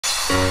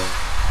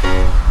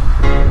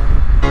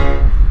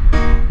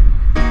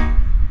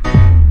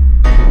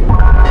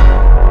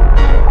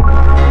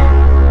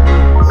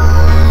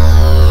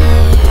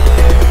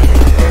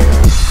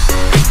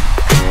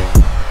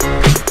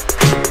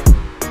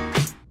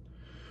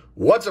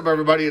What's up,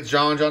 everybody? It's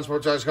John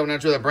Sports Cards coming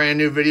at you with a brand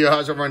new video.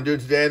 How's everyone doing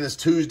today? On this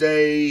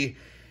Tuesday,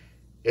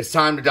 it's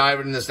time to dive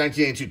into this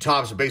 1982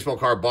 Topps baseball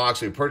card box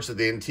we purchased at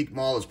the Antique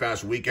Mall this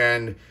past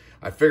weekend.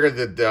 I figured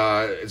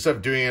that instead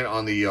of doing it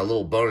on the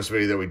little bonus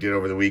video that we did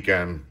over the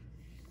weekend,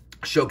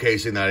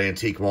 showcasing that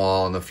Antique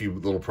Mall and the few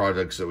little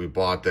projects that we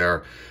bought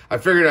there, I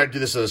figured I'd do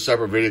this as a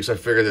separate video because I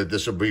figured that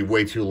this would be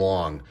way too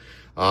long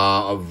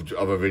of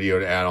a video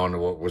to add on to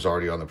what was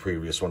already on the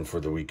previous one for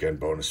the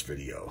weekend bonus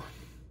video.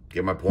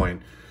 Get my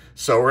point?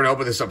 So we're going to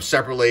open this up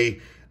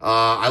separately.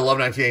 I love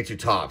 1982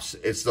 Topps.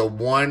 It's the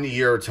 1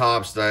 year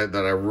Topps that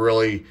I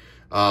really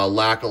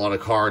lack a lot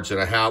of cards. And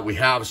we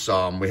have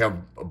some. We have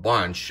a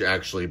bunch,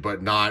 actually,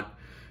 but not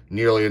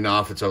nearly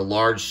enough. It's a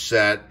large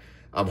set.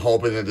 I'm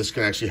hoping that this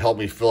can actually help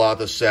me fill out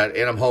the set.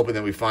 And I'm hoping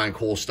that we find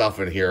cool stuff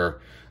in here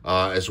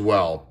as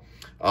well.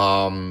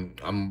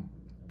 I'm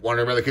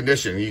wondering about the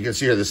condition. You can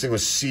see here, this thing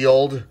was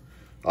sealed.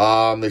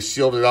 They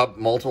sealed it up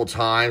multiple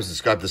times.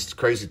 It's got this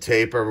crazy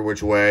tape every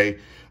which way.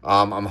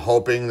 I'm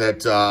hoping that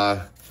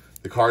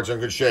the cards are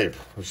in good shape.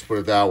 Let's just put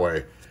it that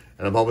way.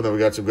 And I'm hoping that we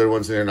got some good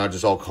ones in here, not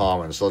just all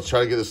common. So let's try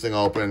to get this thing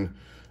open.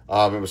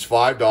 It was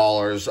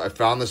 $5. I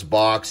found this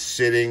box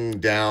sitting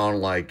down,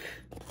 where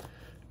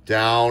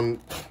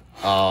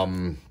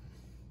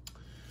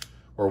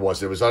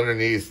was it? It was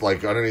underneath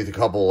a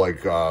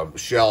couple,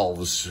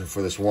 shelves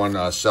for this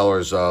one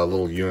seller's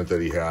little unit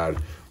that he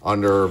had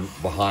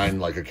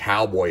behind, like, a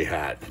cowboy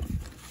hat.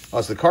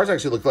 So the cards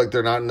actually look like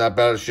they're not in that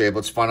bad of shape.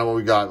 Let's find out what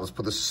we got. Let's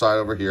put this aside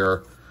over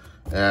here,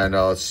 and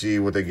let's see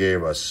what they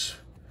gave us.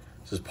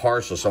 This is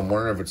partial, so I'm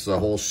wondering if it's the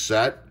whole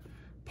set,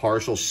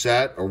 partial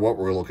set, or what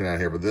we're looking at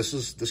here. But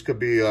this could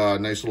be a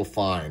nice little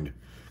find,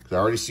 because I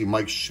already see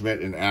Mike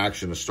Schmidt in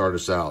action to start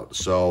us out.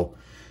 So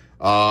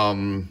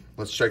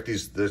let's check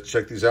these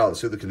out.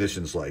 Let's see what the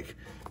condition's like.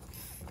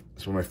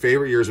 It's one of my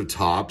favorite years of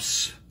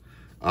Topps.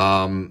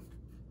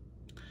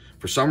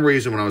 For some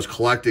reason, when I was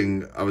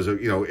collecting, I was,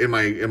 in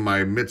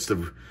my midst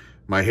of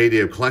my heyday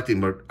of collecting,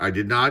 but I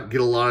did not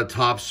get a lot of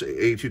Topps,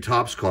 82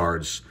 Topps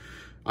cards.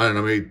 I don't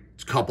know, maybe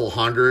a couple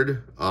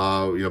hundred,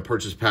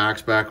 purchase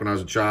packs back when I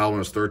was a child, when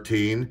I was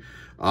 13.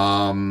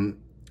 And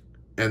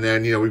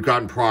then, we've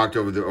gotten product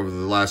over the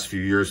last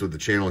few years with the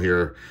channel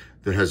here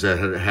that has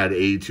had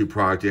 82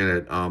 product in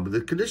it. But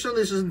the condition on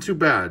this isn't too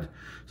bad.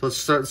 So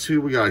let's see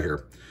what we got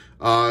here.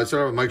 Let's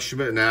start with Mike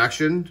Schmidt in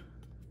action.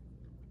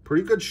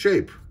 Pretty good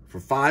shape. For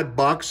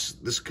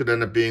 $5, this could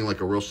end up being like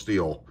a real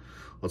steal.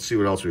 Let's see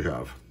what else we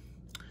have.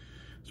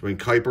 Dwayne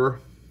Kuiper,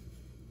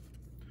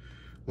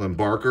 Len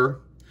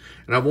Barker.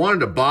 And I wanted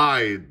to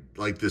buy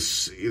like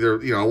this,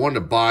 I wanted to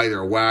buy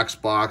either a wax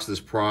box, this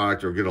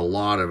product, or get a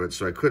lot of it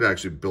so I could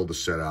actually build a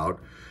set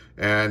out.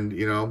 And,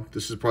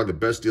 this is probably the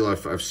best deal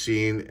I've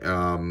seen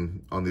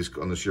on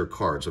this year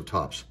cards of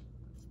Topps.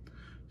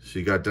 So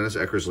you got Dennis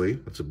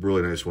Eckersley. That's a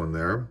really nice one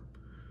there.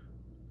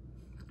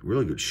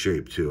 Really good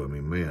shape, too. I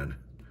mean, man.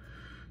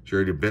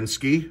 Jerry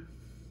Dubinsky,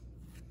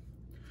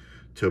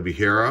 Toby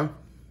Hara.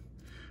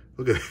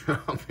 Look at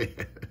that, oh,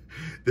 man.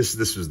 This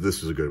was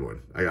a good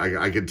one.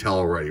 I can tell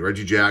already.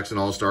 Reggie Jackson,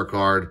 All-Star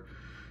card.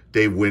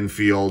 Dave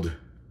Winfield,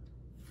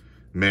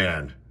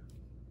 man.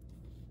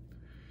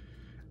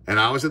 And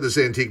I was at this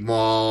Antique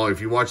Mall. If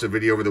you watch the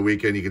video over the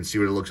weekend, you can see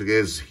what it looks like. It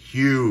is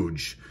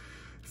huge,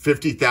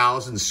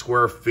 50,000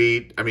 square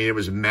feet. I mean, it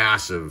was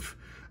massive.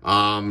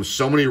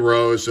 So many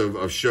rows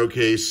of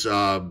showcase,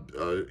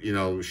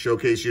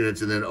 showcase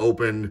units, and then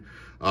open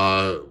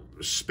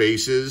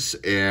spaces,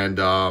 and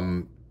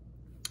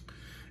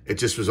it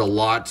just was a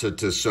lot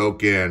to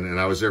soak in. And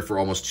I was there for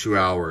almost 2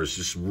 hours,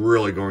 just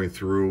really going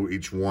through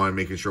each one,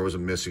 making sure I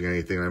wasn't missing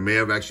anything. And I may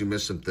have actually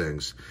missed some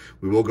things.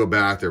 We will go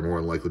back there more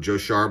than likely. Joe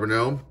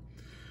Charbonneau,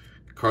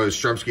 Carlos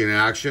Strumsky in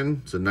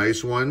action. It's a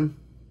nice one.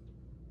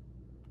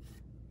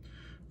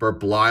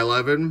 Bert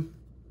Blyleven,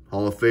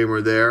 Hall of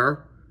Famer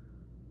there.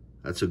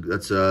 That's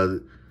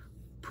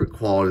print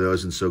quality that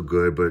isn't so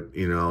good, but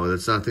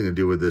that's nothing to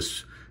do with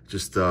this.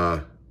 Just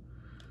the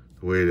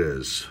way it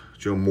is.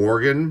 Joe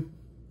Morgan,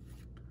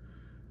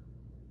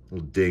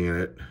 little ding in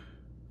it,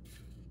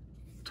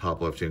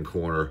 top left-hand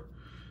corner,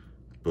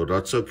 but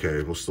that's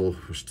okay. We're still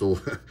 $5.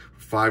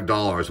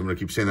 I'm gonna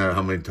keep saying that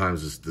how many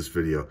times this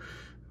video.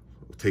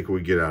 We'll take what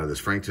we get out of this.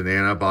 Frank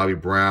Tanana, Bobby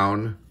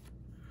Brown,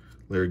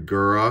 Larry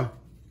Gura.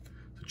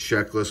 The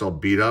checklist all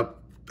beat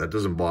up. That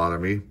doesn't bother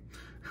me.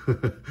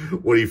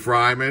 Woody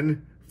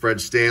Fryman, Fred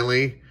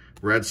Stanley,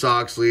 Red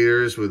Sox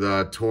leaders with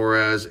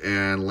Torres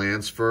and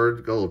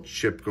Lansford. Got a little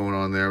chip going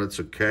on there. That's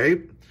okay.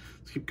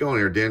 Let's keep going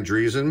here. Dan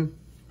Driesen,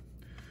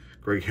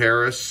 Greg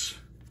Harris,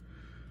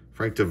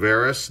 Frank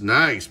Tavares.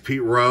 Nice.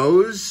 Pete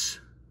Rose.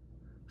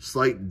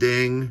 Slight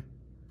ding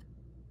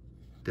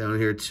down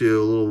here too.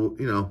 A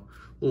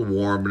little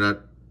warm,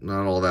 but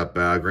not all that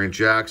bad. Grant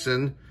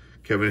Jackson,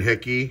 Kevin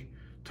Hickey,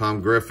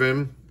 Tom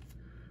Griffin,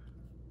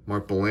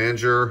 Mark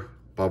Belanger,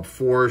 Bob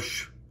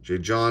Forsch, Jay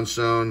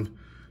Johnson,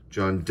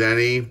 John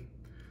Denny,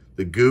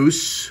 the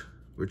Goose,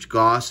 Rich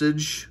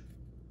Gossage,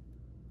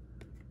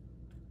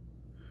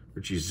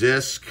 Richie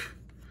Zisk,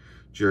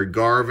 Jerry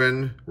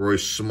Garvin, Roy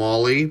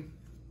Smalley,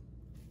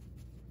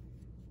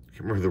 I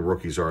can't remember who the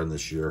rookies are in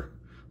this year.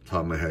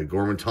 Top of my head.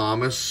 Gorman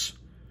Thomas.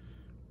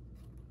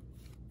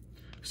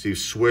 Steve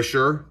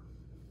Swisher.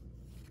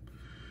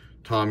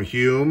 Tom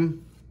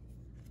Hume.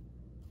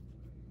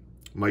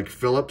 Mike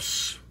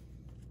Phillips.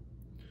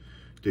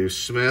 Dave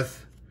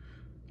Smith.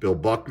 Bill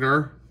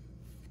Buckner.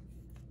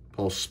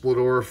 Paul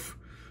Splittorff.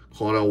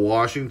 Claudel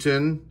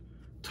Washington.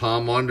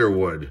 Tom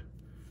Underwood.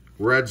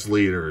 Reds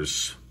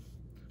leaders.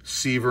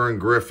 Seaver and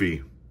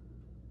Griffey.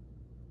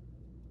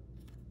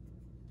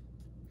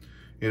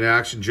 In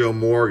action, Joe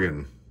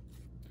Morgan.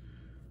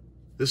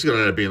 This is going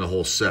to end up being the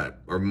whole set,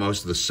 or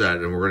most of the set,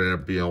 and we're going to end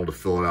up being able to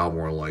fill it out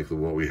more than likely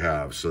what we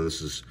have. So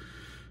this is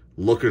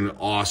looking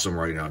awesome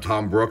right now.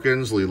 Tom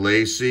Brookins, Lee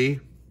Lacy,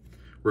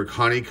 Rick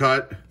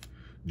Honeycutt,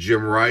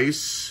 Jim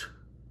Rice.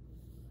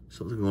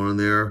 Something going on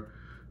there. I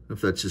don't know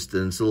if that's just,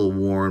 it's a little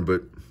worn,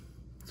 but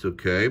it's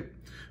okay.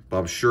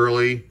 Bob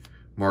Shirley,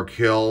 Mark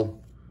Hill,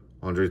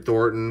 Andre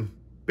Thornton,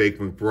 Bake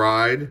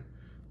McBride,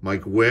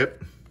 Mike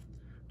Witt,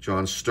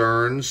 John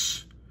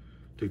Stearns,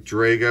 Dick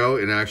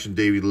Drago, in action,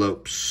 Davey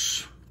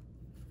Lopes.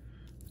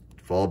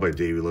 Followed by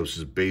Davey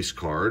Lopes' base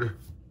card.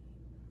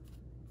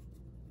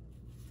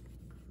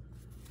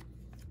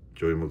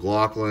 Joey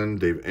McLaughlin,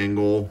 Dave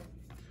Engel,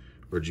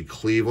 Reggie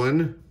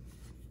Cleveland,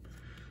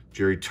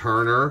 Jerry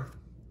Turner,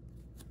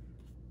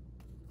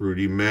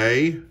 Rudy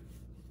May,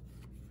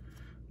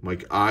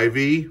 Mike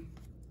Ivey,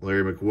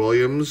 Larry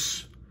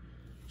McWilliams,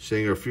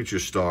 Singer Future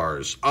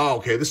Stars. Oh,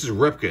 okay, this is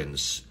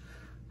Ripken's.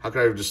 How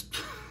could I just...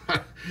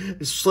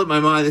 It slipped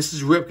my mind. This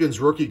is Ripken's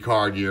rookie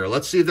card year.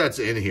 Let's see if that's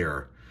in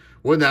here.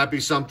 Wouldn't that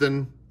be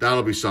something?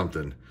 That'll be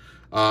something.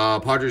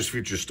 Padres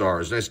Future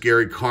Stars. Nice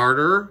Gary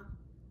Carter.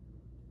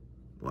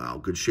 Wow,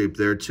 good shape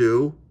there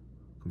too.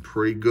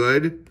 Pretty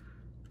good.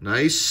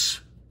 Nice.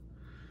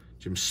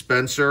 Jim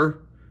Spencer.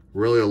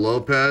 Aurelio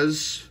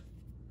Lopez.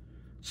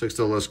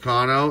 Sixto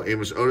Lezcano.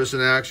 Amos Otis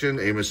in action.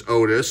 Amos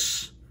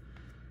Otis.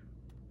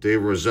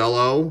 Dave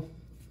Rosello.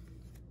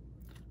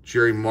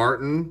 Jerry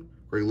Martin.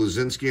 Greg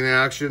Luzinski in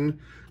action.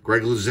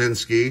 Greg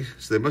Luzinski.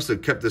 So they must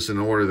have kept this in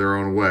order their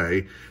own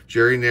way.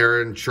 Jerry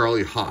Narron,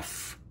 Charlie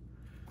Huff.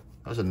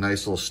 That was a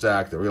nice little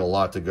stack there. We got a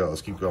lot to go.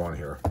 Let's keep going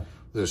here.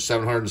 There's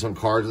 700 and some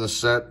cards in this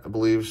set, I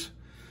believe.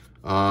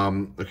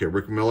 Okay,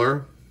 Rick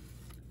Miller.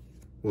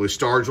 Willie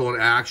Stargell in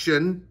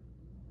action.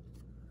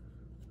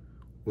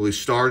 Willie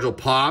Stargell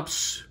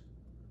pops.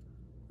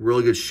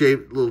 Really good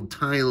shape. Little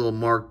tiny little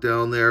mark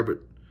down there, but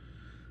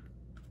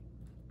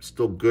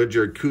still good.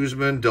 Jared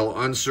Kuzman, Del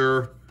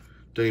Unser.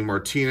 Denny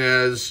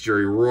Martinez,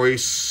 Jerry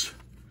Royce,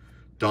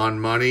 Don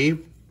Money,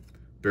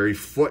 Barry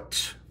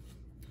Foote,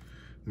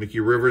 Mickey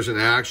Rivers in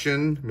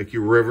action, Mickey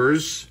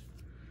Rivers,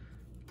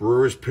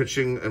 Brewers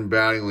pitching and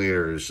batting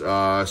leaders,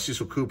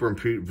 Cecil Cooper and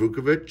Pete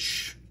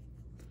Vukovich,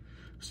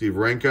 Steve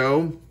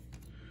Renko,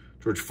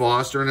 George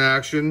Foster in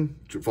action,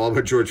 followed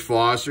by George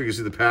Foster. You can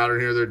see the pattern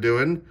here they're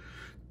doing.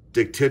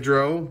 Dick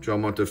Tidrow,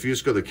 John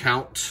Montefusco, The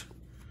Count,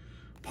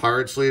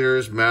 Pirates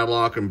leaders,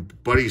 Madlock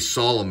and Buddy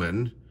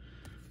Solomon,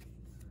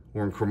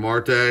 Warren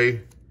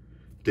Cromartie,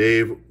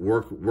 Dave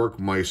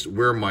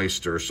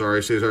Wehrmeister,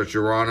 sorry, Cesar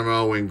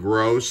Geronimo, Wayne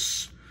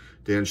Gross,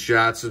 Dan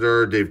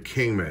Schatzeder, Dave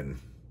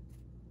Kingman.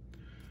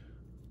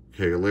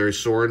 Okay, Larry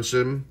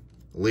Sorensen,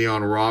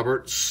 Leon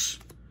Roberts,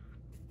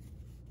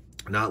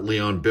 not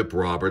Leon Bip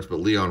Roberts,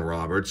 but Leon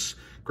Roberts,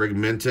 Greg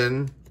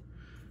Minton,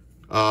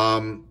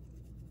 Gary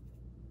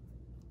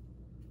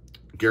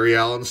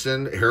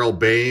Allenson, Harold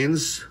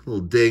Baines, a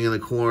little ding in the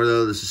corner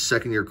though. This is a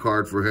second-year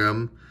card for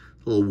him,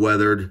 a little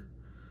weathered.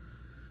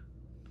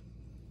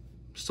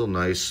 Still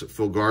nice.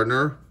 Phil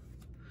Gardner,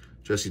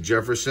 Jesse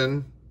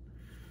Jefferson,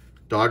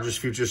 Dodgers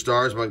Future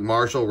Stars, Mike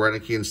Marshall,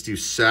 Renicky and Steve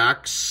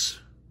Sachs,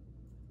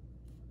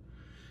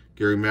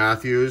 Gary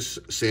Matthews,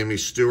 Sammy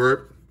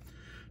Stewart,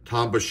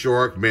 Tom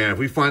Bashork. Man, if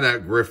we find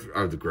that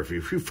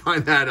if we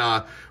find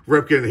that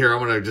Ripken here, I'm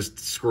gonna just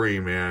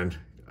scream, man.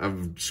 A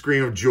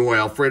scream of joy.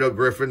 Alfredo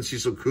Griffin,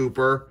 Cecil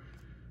Cooper,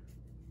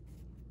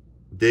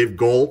 Dave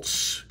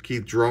Goltz,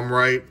 Keith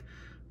Drumright,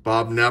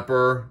 Bob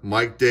Nepper,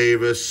 Mike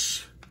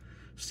Davis,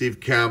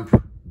 Steve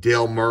Kemp,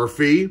 Dale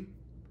Murphy.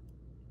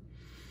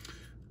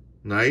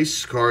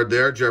 Nice card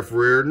there. Jeff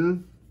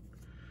Reardon.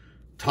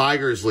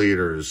 Tigers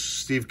leaders,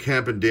 Steve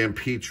Kemp and Dan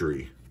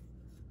Petrie.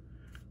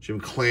 Jim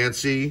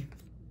Clancy,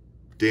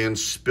 Dan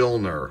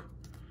Spillner.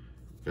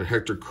 Got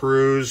Hector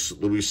Cruz,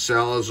 Luis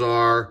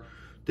Salazar,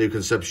 Dave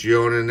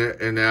Concepcion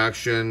in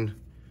action.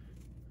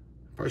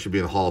 Probably should be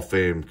in the Hall of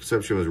Fame.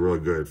 Concepcion was really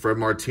good. Fred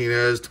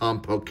Martinez, Tom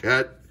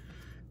Poquette,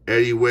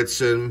 Eddie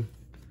Whitson,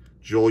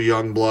 Joel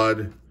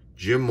Youngblood,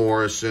 Jim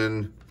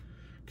Morrison,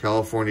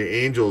 California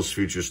Angels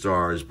Future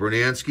Stars,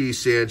 Bernansky,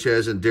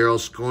 Sanchez, and Daryl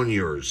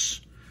Sconiers.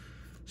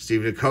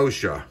 Steve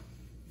Nicosia.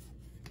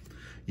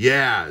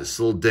 Yaz,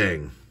 little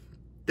ding.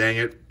 Dang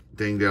it.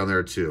 Ding down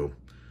there too.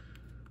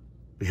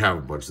 We have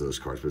a bunch of those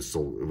cards, but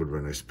still, it would have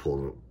been nice to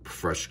pull a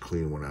fresh,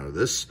 clean one out of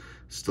this.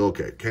 Still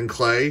okay. Ken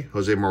Clay,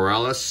 Jose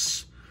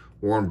Morales,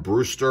 Warren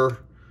Brewster,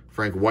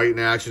 Frank White in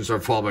action, so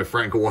followed by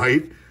Frank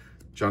White,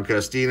 John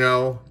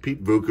Castino,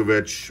 Pete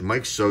Vukovich,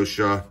 Mike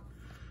Scioscia,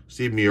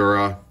 Steve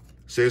Miura,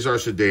 Cesar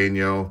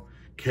Cedeno,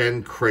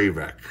 Ken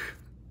Kravec.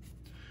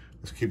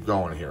 Let's keep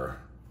going here.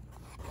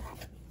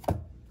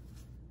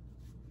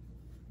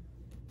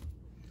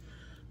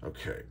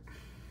 Okay.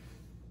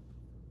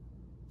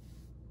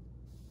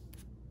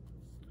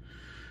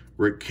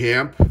 Rick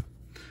Camp.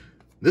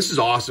 This is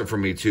awesome for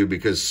me, too,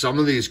 because some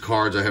of these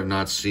cards I have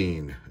not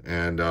seen.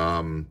 And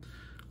a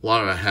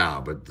lot of them I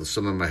have, but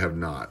some of them I have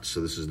not.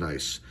 So this is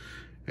nice.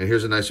 And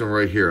here's a nice one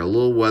right here. A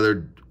little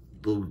weathered.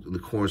 The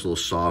corner's a little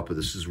soft, but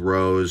this is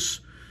Rose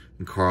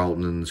and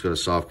Carlton. And it's got a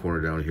soft corner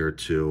down here,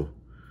 too.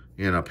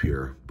 And up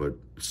here. But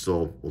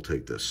still, we'll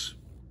take this.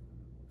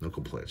 No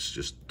complaints.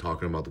 Just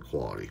talking about the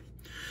quality.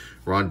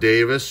 Ron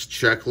Davis,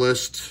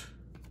 Checklist.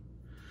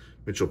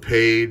 Mitchell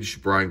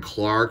Page, Brian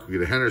Clark. We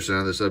get a Henderson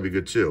on this, that'd be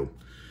good too.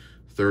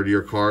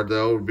 Third-year card,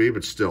 though, would be,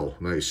 but still,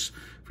 nice.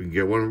 If we can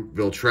get one,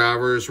 Bill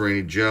Travers,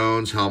 Randy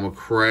Jones, Hal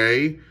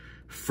McRae,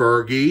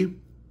 Fergie.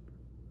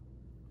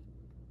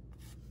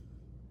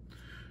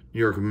 New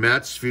York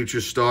Mets,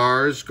 Future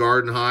Stars,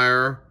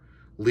 Gardenhire,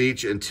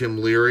 Leach, and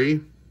Tim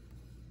Leary.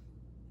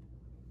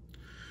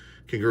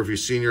 Ken Griffey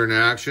Sr. in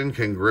action,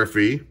 Ken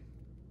Griffey.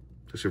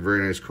 That's a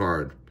very nice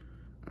card.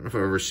 I don't know if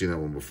I've ever seen that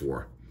one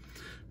before.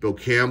 Bill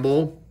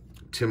Campbell,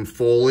 Tim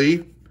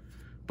Foley,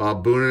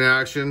 Bob Boone in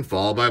action,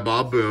 followed by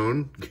Bob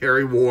Boone,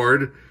 Gary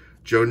Ward,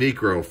 Joe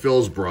Niekro,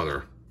 Phil's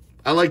brother.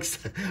 I like,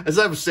 as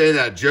I'm saying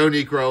that, Joe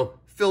Niekro,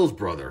 Phil's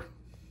brother.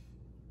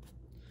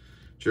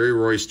 Jerry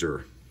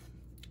Royster,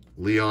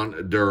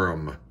 Leon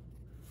Durham,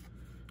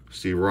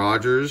 Steve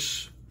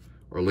Rogers,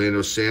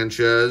 Orlando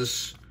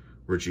Sanchez,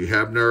 Richie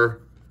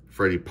Hebner,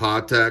 Freddie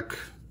Patek,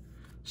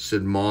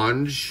 Sid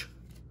Monge,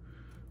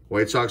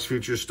 White Sox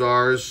Future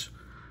Stars,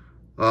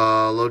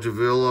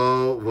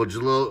 Lojavilio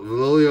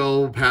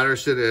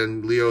Patterson,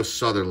 and Leo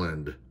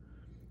Sutherland.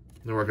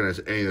 I don't recognize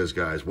any of those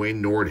guys.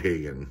 Wayne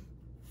Nordhagen,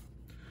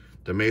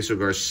 Damaso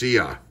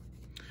Garcia,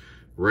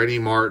 Rennie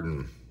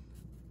Martin,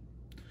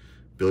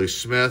 Billy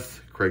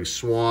Smith, Craig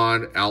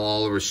Swan, Al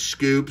Oliver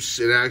Scoops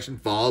in action,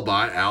 followed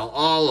by Al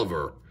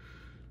Oliver.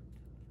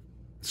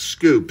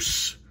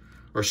 Scoops,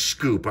 or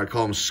Scoop, I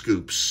call him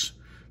Scoops.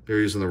 There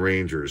he is in the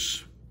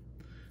Rangers.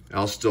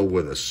 Al's still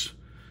with us.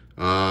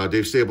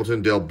 Dave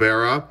Stapleton, Dale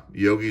Berra,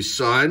 Yogi's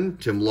son,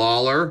 Tim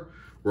Lawler,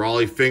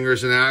 Raleigh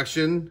Fingers in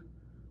action.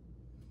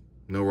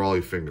 No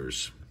Raleigh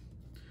Fingers.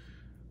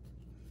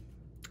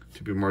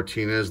 T.P.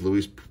 Martinez,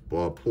 Luis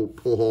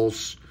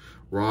Pujols,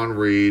 Ron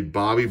Reed,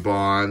 Bobby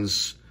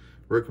Bonds,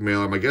 Rick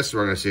Miller. My guess is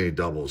we're not going to see any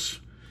doubles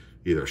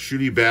either.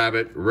 Shooty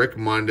Babbitt, Rick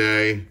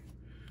Monday,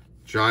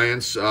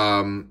 Giants,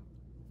 batting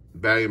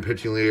and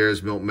pitching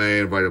leaders, Milt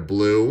May and Vita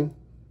Blue.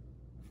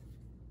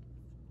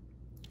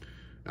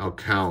 Al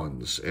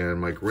Cowens and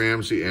Mike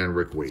Ramsey and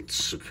Rick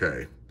Waits.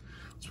 Okay,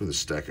 let's move the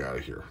stack out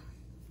of here.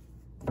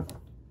 Okay,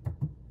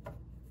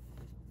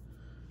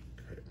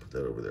 put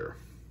that over there.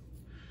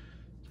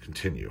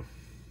 Continue.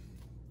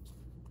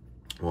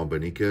 Juan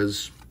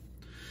Beniquez,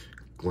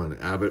 Glenn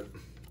Abbott,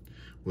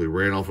 Willie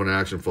Randolph in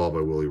action, followed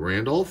by Willie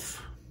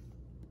Randolph.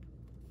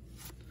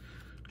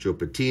 Joe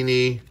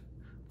Pettini,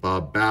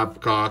 Bob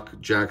Babcock,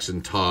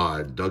 Jackson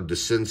Todd, Doug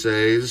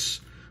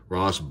DeCinces,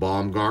 Ross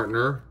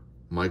Baumgartner,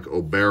 Mike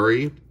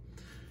O'Berry.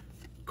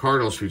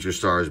 Cardinals Future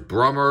Stars,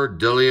 Brummer,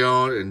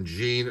 DeLeon, and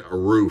Gene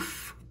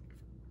Roof.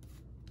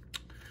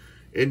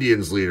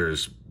 Indians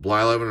leaders,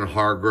 Blyleven and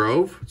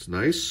Hargrove. It's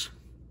nice.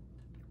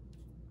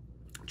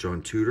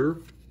 John Tudor.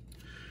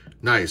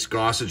 Nice.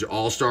 Gossage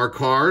All-Star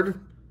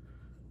card.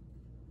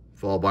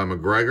 Followed by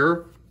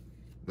McGregor.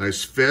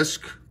 Nice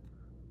Fisk.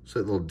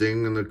 That little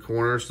ding in the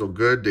corner. Still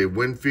good. Dave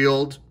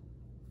Winfield.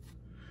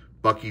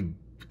 Bucky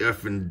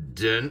effing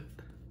Dent.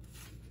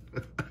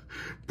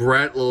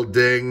 Brett, little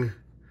ding.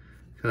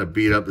 Kind of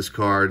beat up this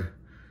card.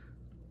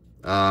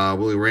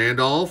 Willie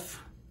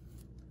Randolph.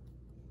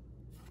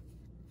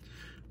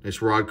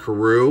 Nice Rod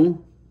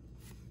Carew.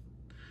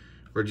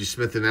 Reggie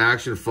Smith in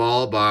action,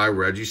 followed by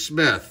Reggie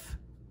Smith.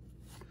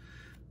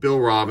 Bill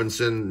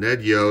Robinson,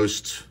 Ned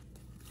Yost,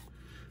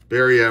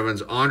 Barry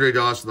Evans, Andre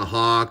Dawson the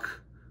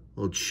Hawk.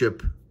 Little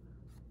chip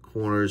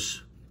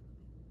corners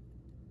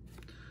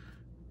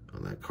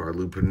on that card.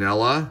 Lou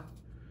Piniella,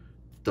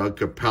 Doug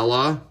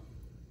Capella,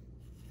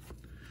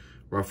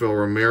 Rafael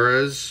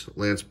Ramirez,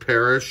 Lance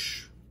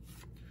Parrish,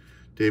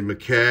 Dave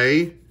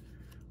McKay,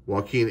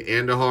 Joaquin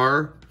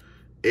Andahar,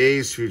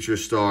 A's Future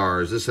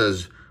Stars. This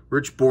has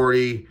Rich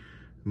Bordy,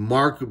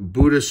 Mark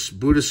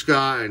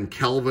Budiska, and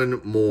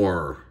Kelvin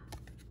Moore.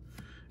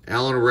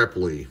 Alan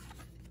Ripley,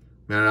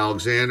 Matt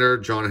Alexander,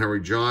 John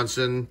Henry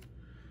Johnson,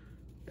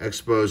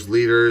 Expos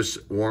leaders,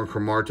 Warren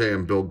Cromartie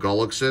and Bill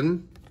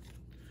Gullickson,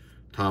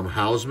 Tom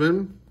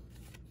Hausman,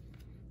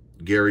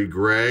 Gary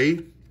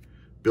Gray,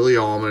 Billy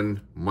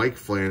Allman, Mike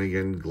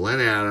Flanagan,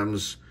 Glenn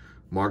Adams,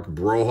 Mark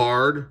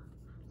Brohard,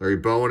 Larry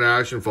Bowa in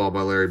action, followed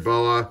by Larry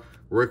Bowa,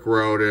 Rick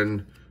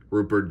Roden,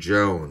 Rupert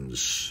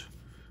Jones.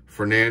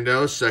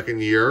 Fernando,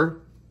 second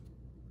year.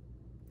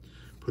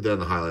 Put that in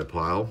the highlight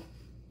pile.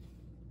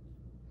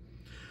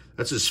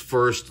 That's his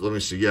first, let me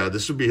see. Yeah,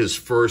 this would be his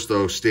first,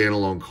 though,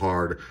 standalone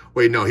card.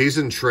 Wait, no, he's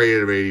in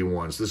trade of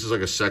 81. So this is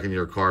like a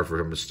second-year card for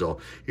him, but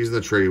still. He's in the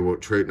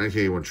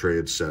 1981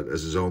 trade set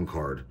as his own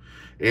card.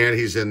 And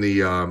he's in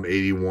the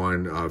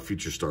 81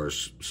 Future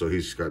Stars. So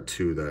he's got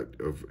 2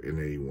 in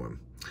 81.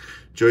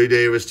 Jody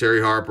Davis,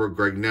 Terry Harper,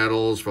 Greg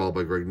Nettles, followed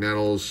by Greg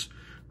Nettles,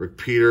 Rick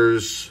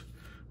Peters,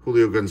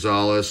 Julio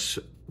Gonzalez,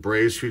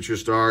 Braves Future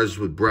Stars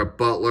with Brett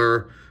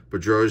Butler,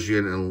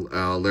 Bedrosian,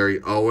 and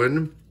Larry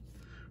Owen.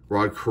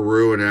 Rod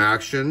Carew in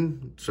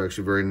action. It's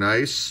actually very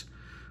nice.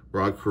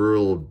 Rod Carew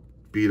will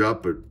beat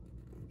up, but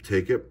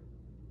take it.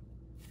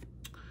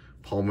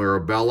 Paul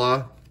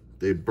Mirabella,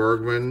 Dave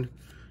Bergman,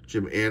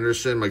 Jim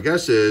Anderson. My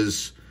guess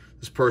is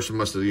this person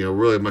must have,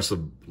 really must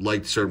have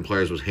liked certain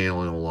players, was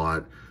handling a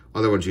lot.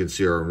 Other ones you can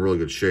see are in really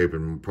good shape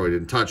and probably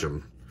didn't touch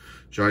them.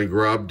 Johnny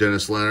Grubb,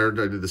 Dennis Leonard.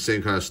 I did the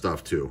same kind of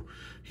stuff too.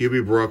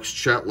 Hubie Brooks,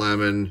 Chet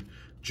Lemon,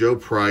 Joe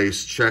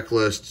Price,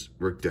 Checklist,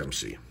 Rick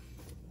Dempsey.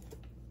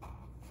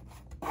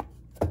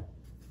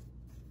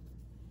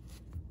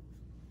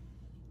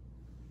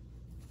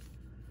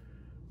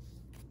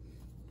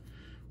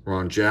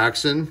 Ron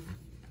Jackson,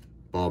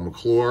 Bob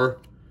McClure,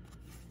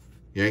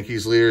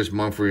 Yankees leaders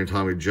Mumphrey and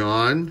Tommy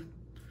John,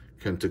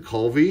 Kent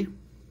Tekulve,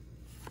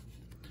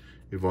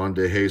 Yvonne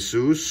De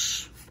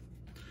Jesus,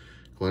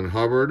 Glenn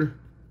Hubbard,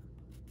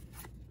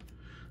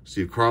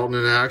 Steve Carlton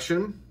in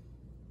action,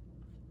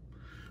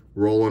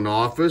 Roland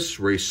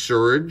Office, Ray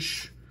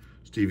Surridge,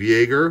 Steve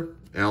Yeager,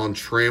 Alan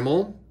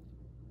Trammell,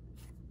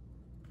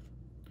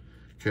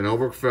 Ken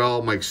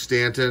Oberkfell, Mike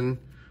Stanton,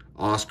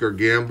 Oscar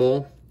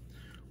Gamble,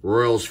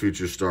 Royals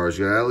Future Stars.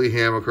 You got Ellie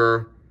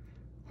Hammaker.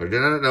 I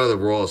did not know the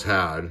Royals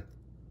had.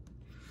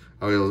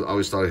 I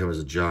always thought of him as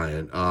a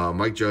Giant.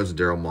 Mike Jones and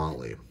Darryl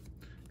Motley.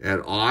 Ed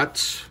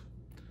Ott,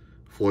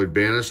 Floyd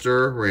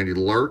Bannister, Randy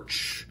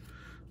Lurch,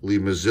 Lee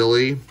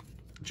Mazzilli,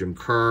 Jim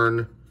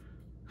Kern.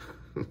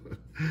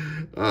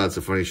 That's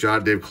a funny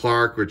shot. Dave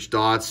Clark, Rich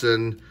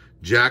Dotson,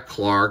 Jack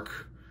Clark,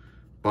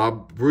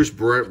 Bruce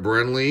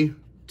Brenly,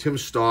 Tim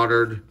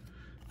Stoddard,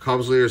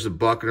 Cubs leaders of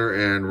Buckner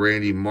and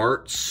Randy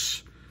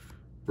Martz,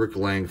 Rick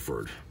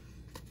Langford.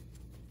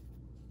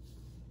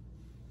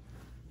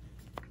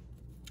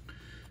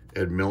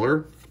 Ed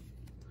Miller.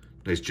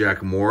 Nice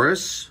Jack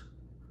Morris.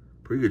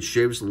 Pretty good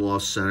shape, just a little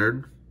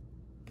off-centered.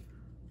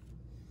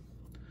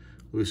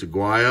 Luis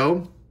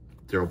Aguayo.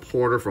 Daryl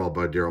Porter, followed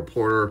by Daryl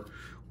Porter.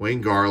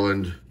 Wayne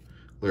Garland.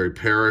 Larry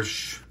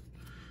Parrish.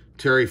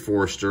 Terry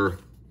Forster.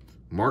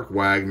 Mark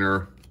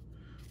Wagner.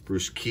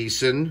 Bruce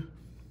Keeson.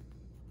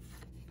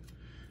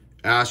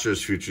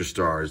 Astros Future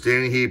Stars.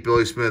 Danny Heat,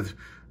 Billy Smith,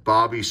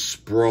 Bobby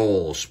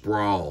Sprawl.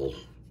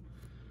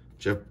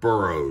 Jeff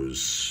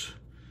Burrows.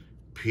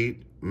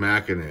 Pete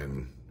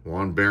Mackinnon.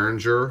 Juan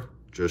Berenger.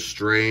 Joe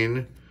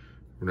Strain.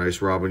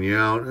 Nice Robin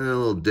Yount. And a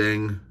little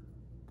ding.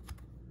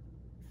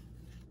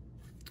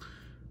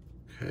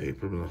 Okay,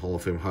 put him in the Hall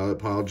of Fame highlight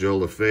pile. Joe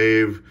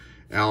LaFave.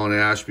 Alan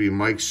Ashby.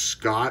 Mike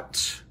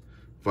Scott.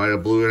 Vita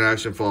Blue in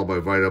action, followed by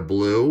Vita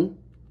Blue.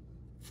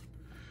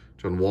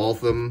 John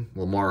Waltham.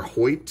 Lamar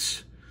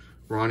Hoyt.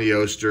 Ronnie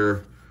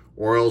Oster.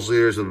 Orioles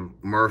leaders of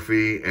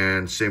Murphy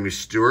and Sammy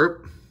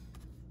Stewart.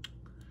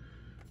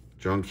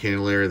 John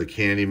Candelaire, the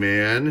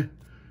Candyman.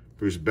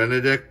 Bruce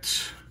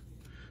Benedict.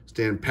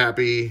 Stan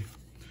Pappy.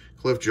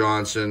 Cliff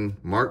Johnson.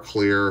 Mark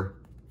Clear.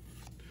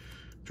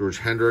 George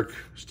Hendrick.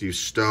 Steve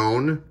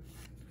Stone.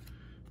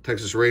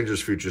 Texas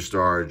Rangers Future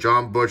Star.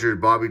 John Butcher,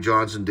 Bobby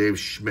Johnson, Dave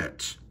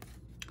Schmidt.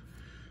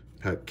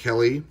 Pat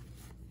Kelly.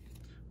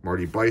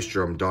 Marty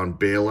Bystrom. Don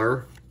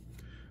Baylor.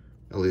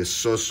 Elias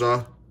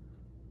Sosa.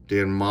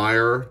 Dan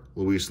Meyer,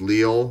 Luis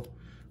Leal,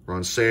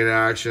 Ron Say in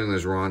action.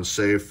 There's Ron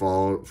Say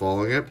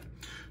following it.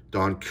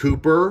 Don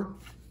Cooper,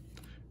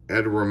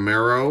 Ed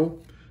Romero,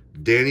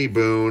 Danny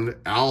Boone,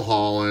 Al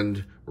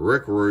Holland,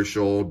 Rick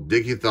Ruschel,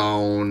 Dickie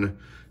Thone,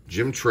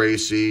 Jim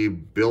Tracy,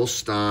 Bill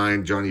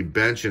Stein, Johnny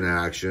Bench in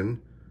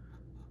action.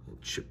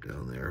 Little chip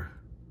down there.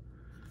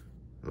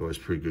 Otherwise,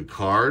 pretty good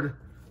card.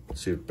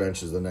 Let's see if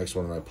Bench is the next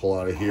one that I pull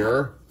out of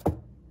here.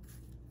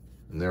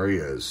 And there he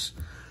is.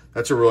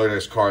 That's a really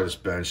nice card, this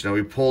Bench. Now,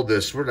 we pulled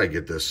this. Where did I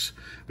get this?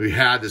 We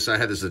had this. I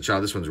had this as a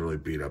child. This one's really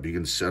beat up. You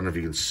can, I don't know if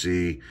you can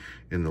see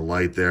in the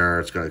light there.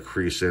 It's got a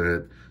crease in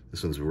it.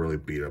 This one's really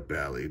beat up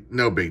badly.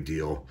 No big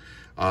deal.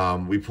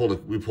 We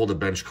pulled a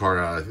Bench card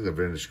out. I think the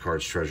Vintage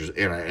Cards Treasures.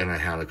 And I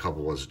had a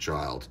couple as a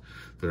child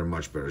that are in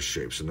much better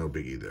shape, so no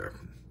biggie there.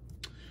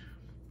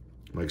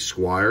 Mike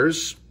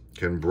Squires.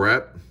 Ken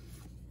Brett.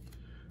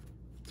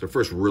 It's our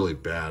first really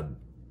bad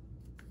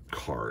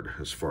card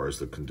as far as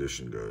the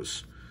condition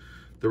goes.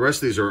 The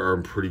rest of these are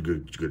in pretty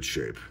good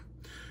shape.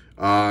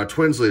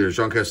 Twins leaders,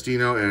 John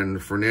Castino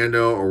and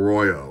Fernando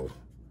Arroyo.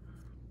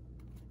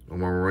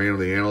 Omar Moreno,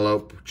 the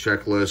Antelope.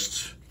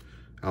 Checklist.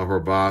 Al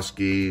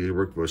Hrabosky,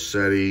 Rick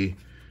Bossetti,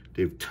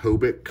 Dave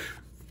Tobick.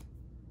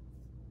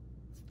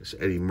 This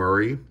Eddie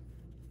Murray.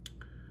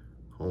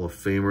 Hall of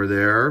Famer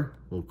there.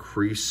 Little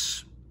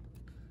crease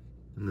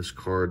in this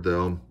card,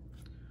 though.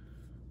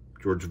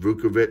 George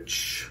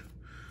Vukovic.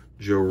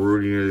 Joe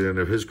Rudy at the end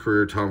of his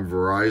career. Tom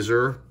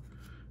Verizor.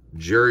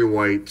 Jerry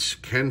White,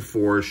 Ken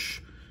Forsch,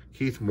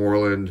 Keith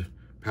Moreland,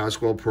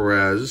 Pascual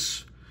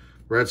Perez.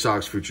 Red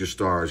Sox future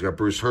stars. Got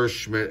Bruce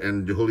Hirschschmidt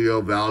and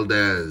Julio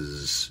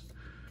Valdez.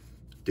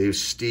 Dave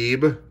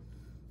Stieb.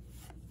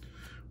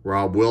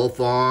 Rob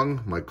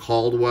Wilthong, Mike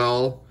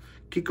Caldwell,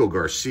 Kiko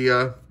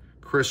Garcia,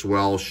 Chris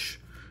Welsh,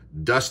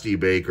 Dusty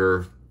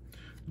Baker,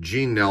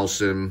 Gene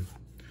Nelson,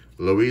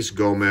 Luis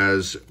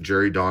Gomez,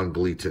 Jerry Don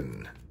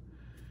Gleaton.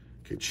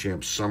 Okay,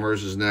 Champ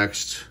Summers is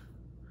next.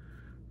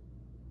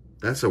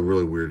 That's a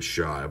really weird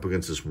shot up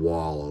against this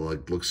wall. It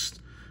like looks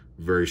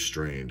very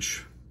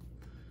strange.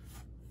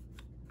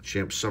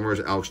 Champ Summers,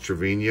 Alex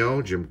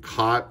Trevino, Jim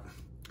Cott.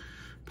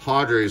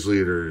 Padres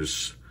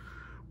leaders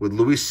with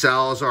Luis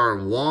Salazar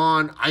and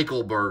Juan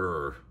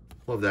Eichelberger.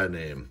 Love that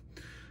name.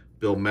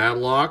 Bill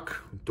Madlock,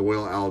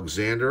 Doyle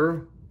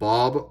Alexander,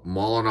 Bob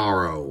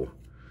Molinaro,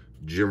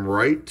 Jim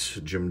Wright,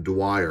 Jim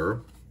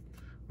Dwyer,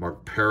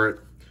 Mark Parrott,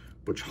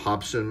 Butch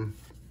Hobson,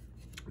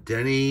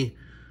 Denny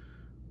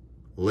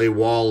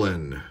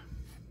Lewallen,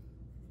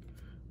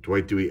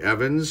 Dwight Dewey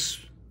Evans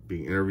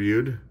being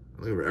interviewed. I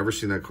don't think I've ever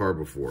seen that card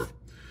before.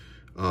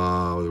 With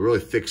a really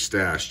thick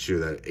stash too.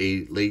 That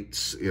late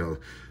 70s,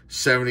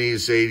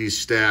 80s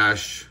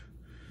stash.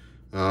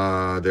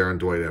 There on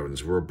Dwight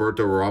Evans.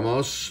 Roberto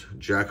Ramos,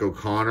 Jack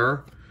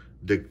O'Connor,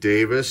 Dick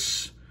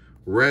Davis,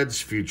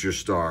 Reds future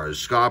stars,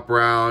 Scott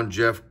Brown,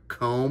 Jeff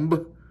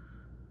Combe,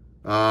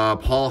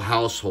 Paul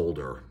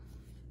Householder,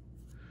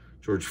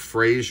 George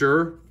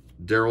Frazier,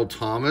 Daryl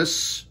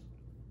Thomas.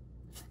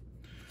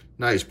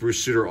 Nice.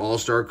 Bruce Sutter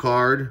All-Star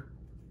card.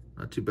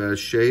 Not too bad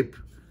shape.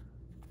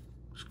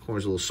 This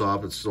corner's a little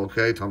soft, but it's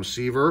okay. Tom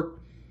Seaver.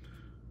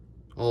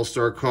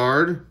 All-Star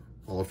card.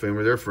 Hall of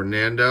Famer there.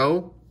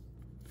 Fernando.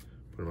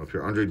 Put him up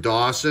here. Andre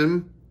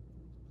Dawson.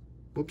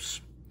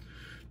 Whoops.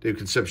 Dave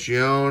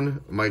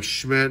Concepcion. Mike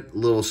Schmidt. A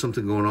little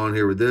something going on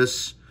here with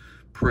this.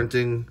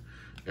 Printing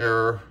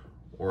error.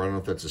 Or I don't know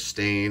if that's a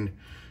stain.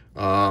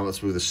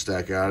 Let's move the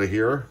stack out of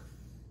here.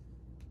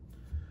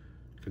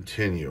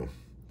 Continue.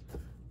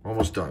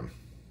 Almost done.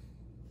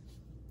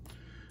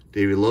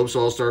 Davey Lopes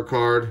All-Star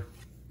card.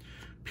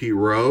 Pete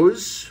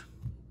Rose.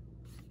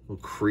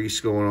 Little crease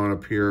going on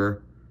up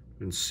here.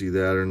 You can see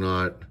that or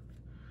not.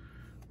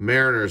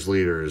 Mariners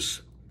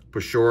leaders.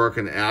 Pashorek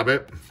and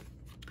Abbott.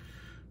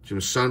 Jim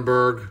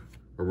Sundberg.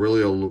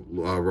 Aurelio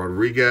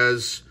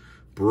Rodriguez.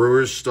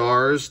 Brewers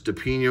stars.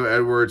 DePino,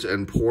 Edwards,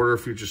 and Porter.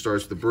 Future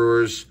stars for the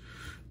Brewers.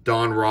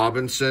 Don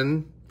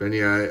Robinson. Benny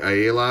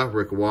Ayala.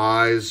 Rick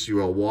Wise.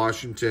 UL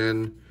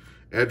Washington.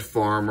 Ed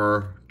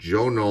Farmer.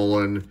 Joe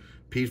Nolan.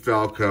 Pete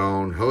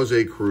Falcone.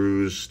 Jose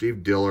Cruz.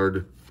 Steve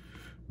Dillard.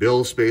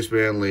 Bill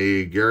Spaceman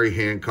Lee. Gary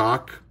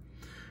Hancock.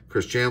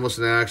 Chris Chambliss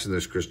in action.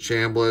 There's Chris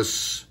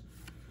Chambliss.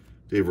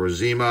 Dave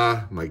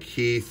Rosema. Mike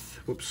Heath.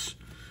 Whoops.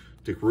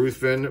 Dick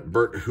Ruthven.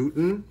 Bert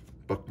Hooton.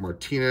 Buck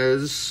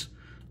Martinez.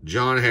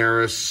 John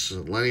Harris.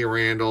 Lenny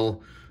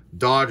Randall.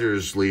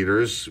 Dodgers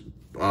leaders.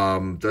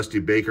 Dusty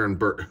Baker and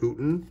Bert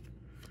Hooton.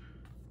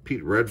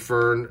 Pete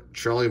Redfern.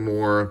 Charlie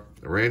Moore.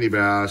 Randy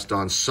Bass.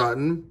 Don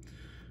Sutton.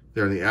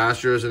 They're in the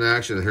Astros in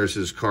action. And here's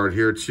his card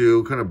here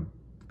too. Kind of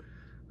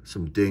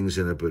some dings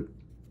in it, but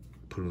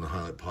put it in the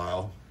highlight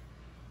pile.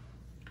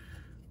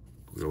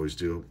 We always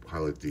do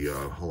highlight the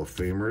Hall of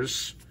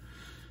Famers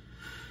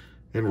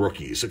and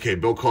rookies. Okay,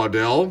 Bill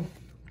Caudell,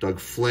 Doug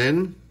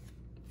Flynn,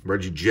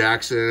 Reggie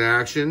Jackson in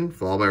action,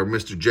 followed by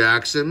Mr.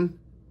 Jackson,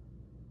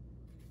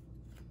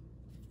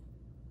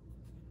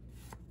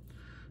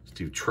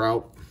 Steve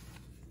Trout,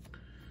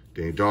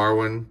 Danny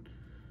Darwin,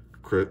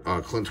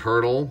 Clint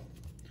Hurdle,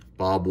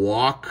 Bob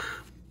Walk.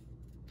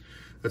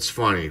 That's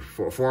funny.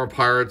 Former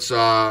Pirates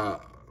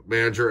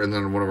manager and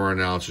then one of our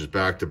announcers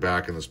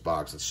back-to-back in this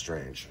box. That's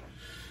strange.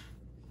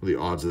 The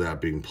odds of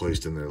that being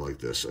placed in there like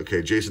this.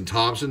 Okay, Jason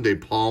Thompson,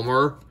 Dave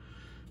Palmer,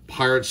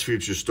 Pirates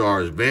future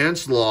stars.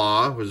 Vance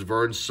Law was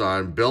Vern's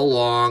son, Bill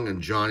Long,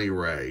 and Johnny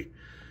Ray.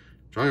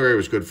 Johnny Ray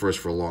was good for us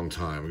for a long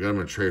time. We got him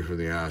in a trade from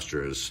the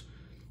Astros.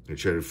 We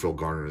traded Phil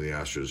Garner to the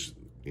Astros,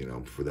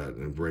 for that.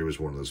 And Ray was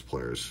one of those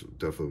players.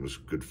 Definitely was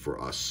good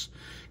for us.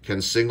 Ken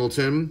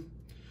Singleton,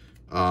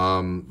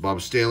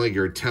 Bob Stanley,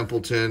 Gary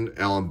Templeton,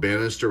 Alan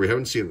Bannister. We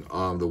haven't seen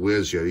the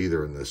Wiz yet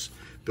either in this.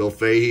 Bill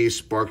Fahey,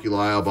 Sparky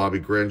Lyle, Bobby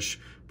Grinch,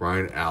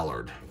 Brian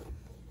Allard.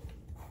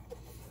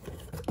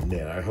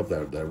 Man, I hope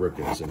that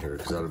Ripken is in here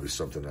because that'll be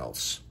something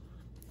else.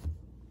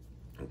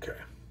 Okay.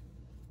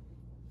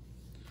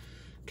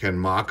 Ken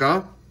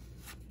Maka,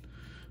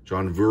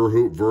 John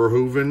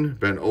Verhoeven,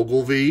 Ben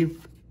Ogilvy,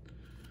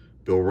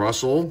 Bill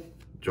Russell,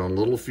 John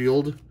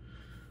Littlefield,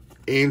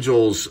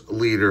 Angels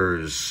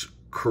leaders,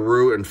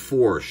 Carew and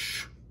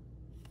Forsch,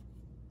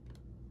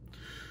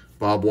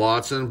 Bob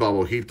Watson, Bob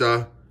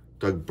Ojita,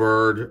 Doug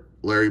Bird,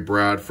 Larry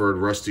Bradford,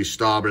 Rusty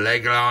Staub,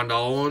 Legrand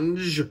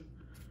Orange,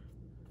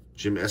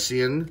 Jim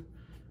Essien,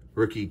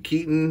 Ricky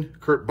Keaton,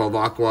 Kurt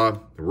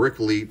Bavacqua, Rick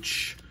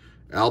Leach,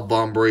 Al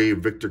Bumbry,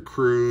 Victor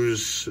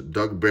Cruz,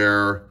 Doug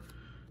Bear,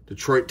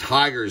 Detroit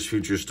Tigers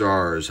future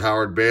stars,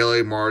 Howard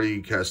Bailey,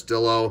 Marty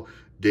Castillo,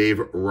 Dave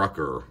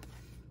Rucker.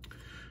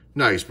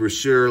 Nice.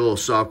 Bruce Sear, little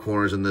soft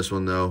corners in this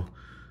one, though.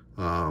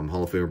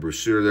 Hall of Famer Bruce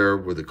Sutter there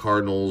with the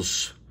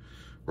Cardinals.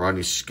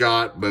 Rodney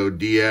Scott, Bo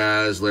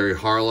Diaz, Larry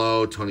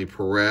Harlow, Tony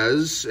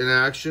Perez in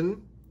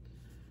action.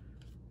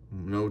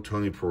 No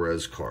Tony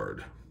Perez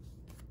card.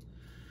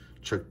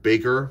 Chuck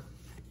Baker,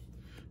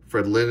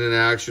 Fred Lynn in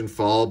action,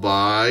 followed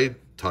by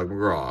Todd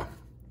McGraw.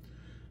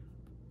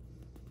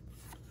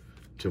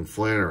 Tim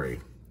Flannery,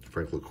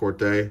 Frank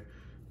LaCorte,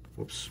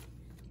 whoops,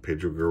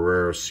 Pedro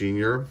Guerrero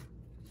Sr.,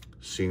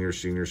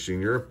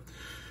 Senior.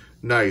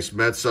 Nice.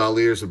 Mets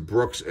leaders of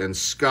Brooks and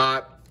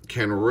Scott,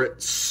 Ken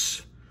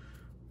Ritz,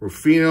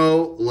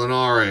 Rufino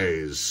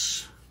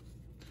Linares,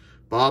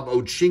 Bob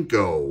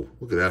Ochinko.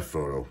 Look at that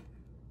photo.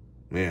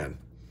 Man.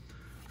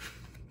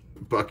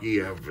 Bucky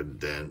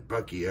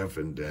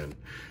Effenden.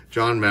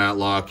 John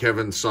Matlock,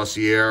 Kevin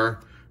Saucier,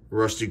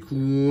 Rusty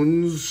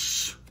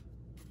Kuntz,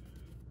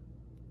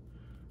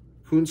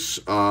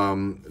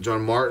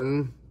 John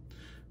Martin,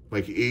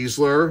 Mike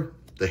Easler,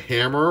 the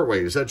Hammer.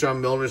 Wait, is that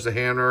John Milner's the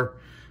Hammer?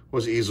 What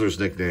was Easler's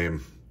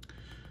nickname?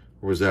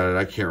 Or was that it?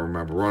 I can't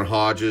remember. Ron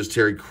Hodges,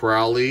 Terry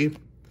Crowley,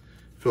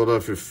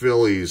 Philadelphia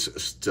Phillies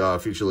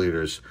feature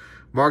leaders.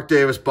 Mark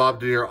Davis,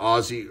 Bob Deere,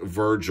 Ozzie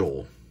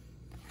Virgil.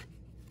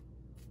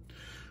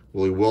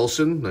 Willie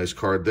Wilson, nice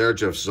card there.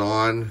 Jeff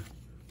Zahn,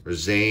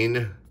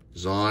 San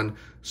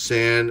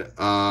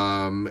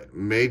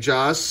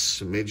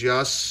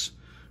Majas,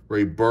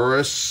 Ray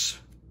Burris.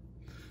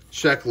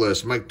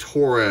 Checklist, Mike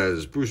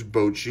Torres, Bruce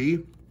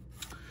Bochy,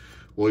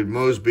 Lloyd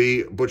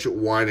Mosby, Butch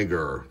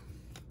Weininger,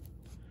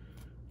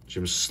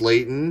 Jim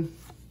Slayton,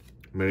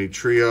 Manny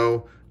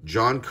Trio,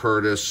 John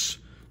Curtis,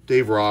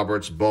 Dave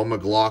Roberts, Bo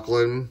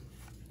McLaughlin,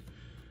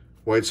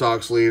 White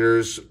Sox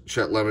leaders,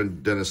 Chet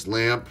Lemon, Dennis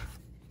Lamp,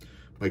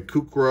 Mike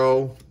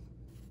Kukro,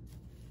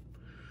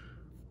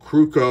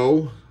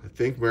 I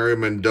think, Mario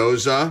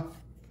Mendoza,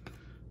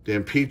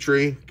 Dan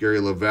Petrie, Gary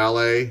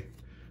LaValle,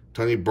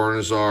 Tony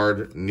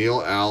Bernazard,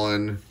 Neil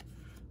Allen,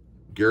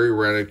 Gary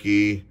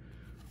Renicky,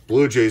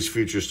 Blue Jays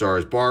future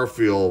stars,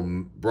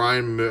 Barfield,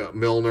 Brian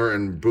Milner,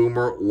 and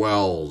Boomer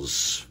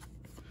Wells.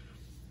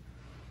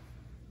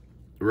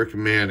 Rick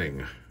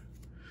Manning.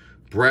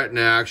 Brett in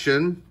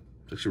action.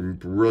 It's actually in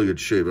really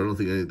good shape. I don't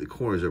think any of the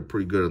corners are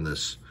pretty good on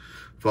this.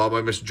 Followed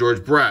by Mr.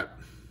 George Brett.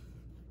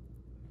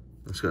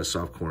 That's got a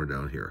soft corner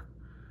down here.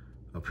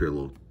 Up here, a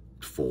little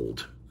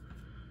fold.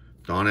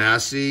 Don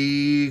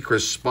Assey,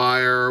 Chris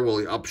Spire,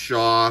 Willie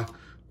Upshaw,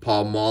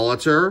 Paul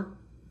Molitor.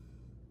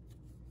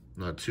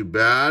 Not too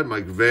bad.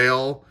 Mike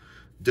Vale,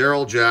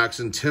 Daryl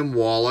Jackson, Tim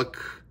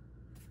Wallach.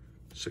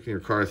 Second year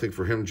card, I think,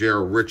 for him.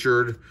 J.R.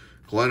 Richard,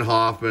 Glenn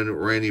Hoffman,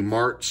 Randy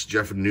Martz,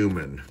 Jeff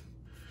Newman.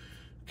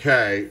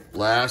 Okay,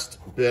 last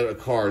bit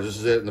of cards. This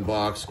is it in the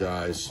box,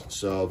 guys.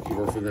 So keep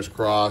our fingers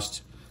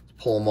crossed.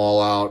 Let's pull them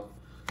all out.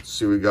 Let's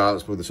see what we got.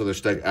 Let's move this other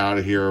stack out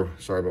of here.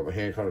 Sorry about my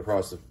hand coming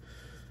across the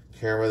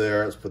camera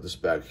there. Let's put this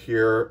back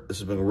here. This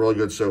has been really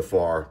good so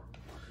far.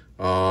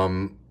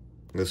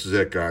 This is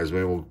it, guys.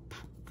 Maybe we'll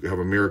have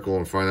a miracle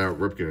and find out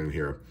Ripken in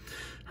here.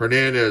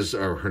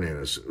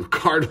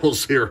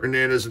 Cardinals here.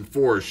 Hernandez and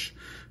Forsch.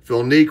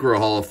 Phil Niekro,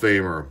 Hall of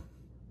Famer.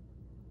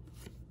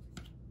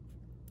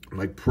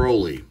 Mike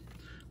Proley.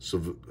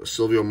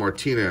 Silvio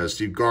Martinez.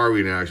 Steve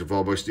Garvey in action,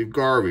 followed by Steve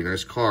Garvey.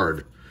 Nice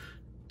card.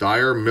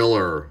 Dyer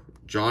Miller.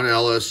 John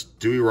Ellis.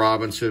 Dewey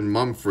Robinson.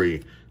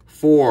 Mumphrey.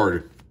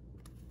 Ford.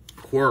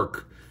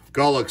 Quirk,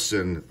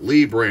 Gullickson,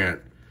 Lee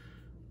Brandt.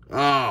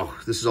 Oh,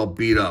 this is all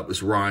beat up,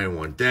 this Ryan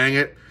one. Dang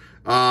it.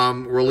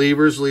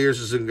 Relievers,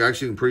 leaders is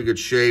actually in pretty good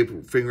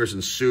shape. Fingers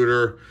and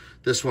Suter.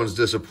 This one's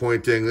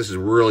disappointing. This is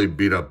really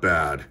beat up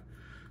bad.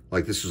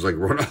 Like, this was like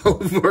run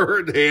over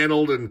and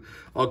handled and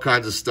all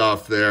kinds of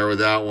stuff there with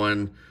that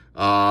one.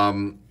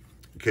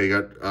 Okay,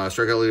 you got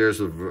strikeout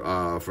leaders with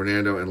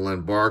Fernando and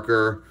Len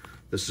Barker.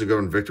 This is a good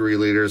one. Victory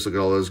leaders. Look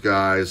at all those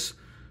guys.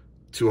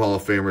 2 Hall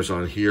of Famers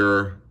on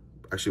here.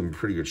 Actually in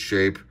pretty good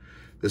shape.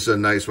 This is a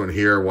nice one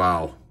here.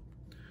 Wow.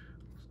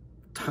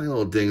 Tiny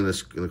little ding in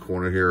the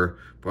corner here.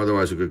 But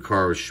otherwise a good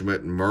card with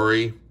Schmidt and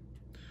Murray.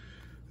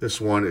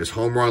 This one is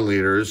home run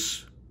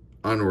leaders.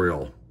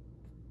 Unreal.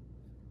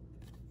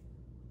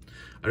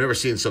 I've never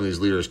seen some of these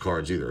leaders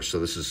cards either. So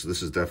this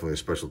is definitely a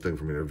special thing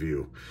for me to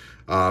view.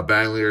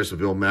 Batting leaders with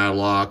Bill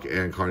Madlock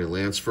and Carney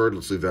Lansford.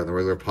 Let's leave that in the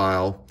regular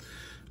pile.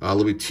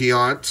 Louis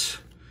Tiant,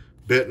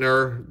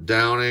 Bittner,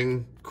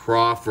 Downing,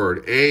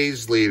 Crawford.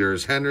 A's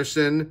leaders,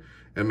 Henderson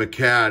and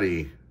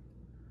McCaddy.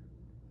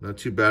 Not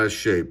too bad of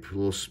shape. A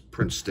little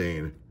print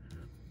stain.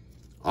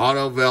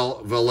 Otto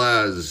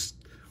Velez,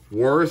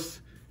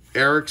 Worth,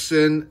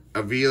 Erickson,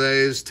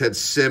 Aviles, Ted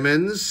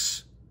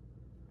Simmons,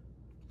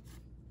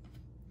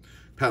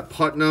 Pat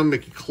Putnam,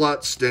 Mickey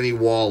Klutz, Denny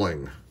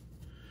Walling.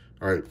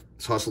 All right,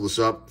 let's hustle this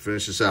up,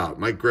 finish this out.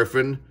 Mike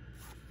Griffin,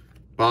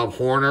 Bob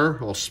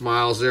Horner, all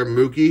smiles there.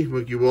 Mookie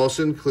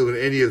Wilson, Cleveland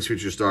Indians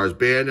future stars.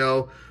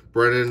 Bando,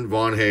 Brennan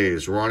Von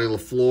Hayes, Ronnie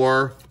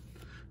LaFleur,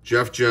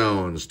 Jeff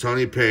Jones,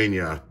 Tony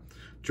Pena,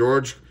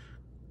 George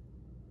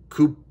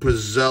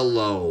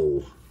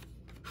Cupazzello,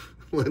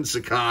 Lynn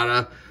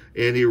Cicada,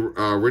 Andy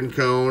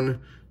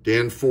Rincon,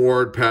 Dan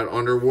Ford, Pat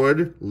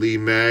Underwood, Lee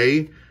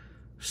May,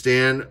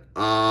 Stan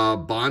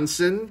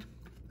Bonson,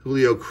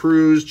 Julio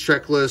Cruz,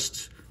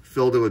 checklist,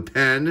 filled in with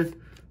pen. I don't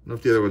know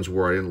if the other ones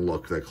were. I didn't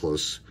look that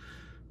close.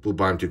 Blew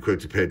by him too quick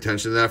to pay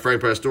attention to that.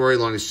 Frank Pastore,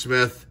 Lonnie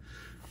Smith,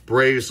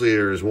 Braves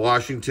leaders,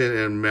 Washington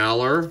and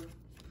Maller.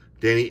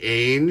 Danny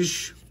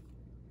Ainge.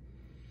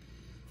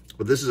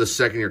 But this is a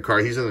second-year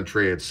card. He's in the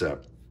trade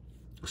set.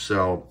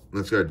 So,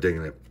 let's go ding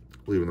in it.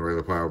 Leaving the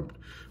regular pile.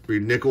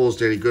 Reed Nichols,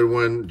 Danny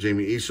Goodwin,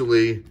 Jamie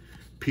Easterly,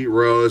 Pete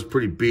Rose,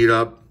 pretty beat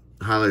up.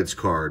 Highlights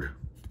card.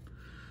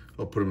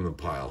 I'll put him in the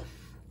pile.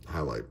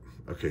 Highlight.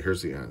 Okay,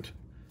 here's the end.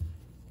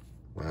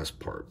 Last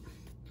part.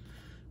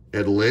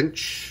 Ed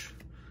Lynch,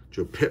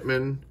 Joe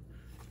Pittman,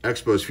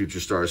 Expos Future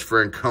Stars,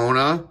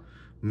 Francona,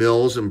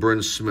 Mills, and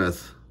Bryn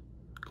Smith.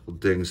 A couple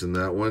dings in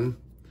that one.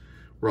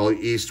 Raleigh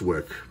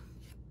Eastwick.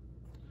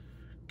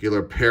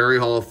 Gaylord Perry,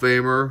 Hall of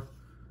Famer.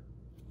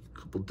 A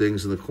couple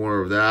dings in the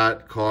corner of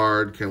that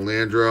card. Ken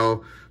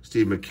Landreau,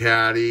 Steve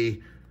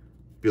McCaddy,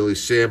 Billy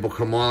Sample.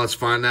 Come on, let's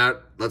find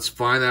that. Let's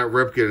find that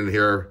Ripken in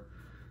here.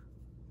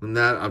 And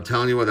that, I'm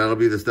telling you what, that'll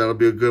be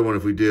a good one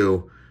if we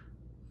do.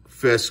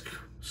 Fisk,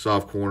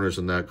 soft corners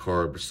in that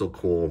card, but still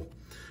cool.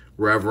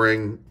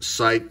 Revering,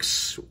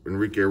 Sykes,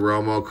 Enrique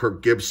Romo,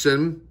 Kirk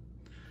Gibson.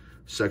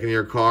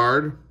 Second-year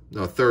card.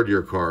 No,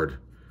 third-year card.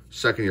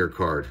 Second-year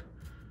card.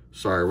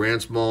 Sorry,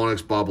 Rance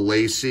Mulliniks, Bob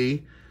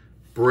Lacey,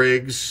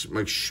 Briggs,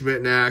 Mike Schmidt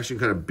in action,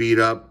 kind of beat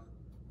up.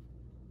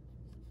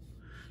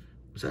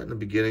 Was that in the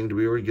beginning? Did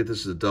we already get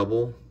this as a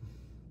double?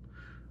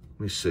 Let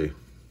me see.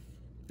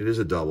 It is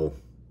a double.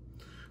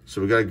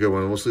 So we got a good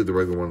one. Let's leave the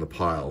regular one in the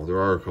pile. There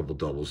are a couple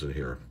doubles in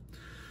here.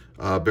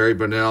 Barry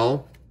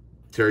Bonnell,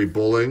 Terry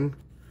Bulling,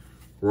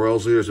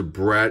 Royals leaders of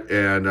Brett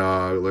and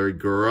Larry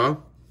Gura.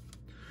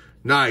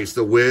 Nice,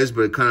 the Wiz,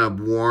 but kind of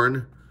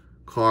worn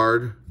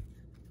card.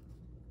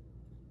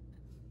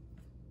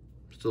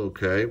 Still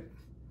okay.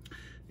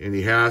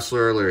 Andy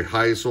Hassler, Larry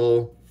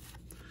Heisel,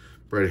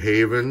 Brett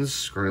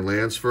Havens, Gary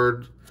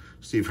Lansford,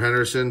 Steve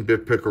Henderson,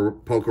 Biff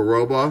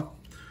Pocoroba,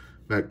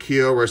 Matt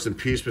Keogh, rest in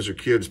peace. Mr.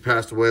 Keogh just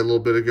passed away a little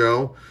bit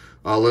ago.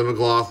 Lynn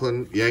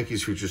McLaughlin,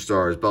 Yankees Future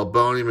Stars,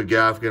 Balboni,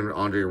 McGaffigan, and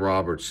Andre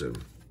Robertson.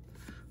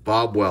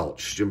 Bob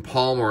Welch, Jim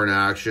Palmer in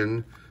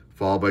action,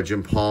 followed by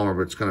Jim Palmer,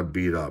 but it's kind of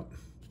beat up.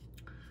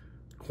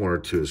 Corner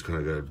 2 is kind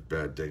of got a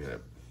bad ding in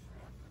it.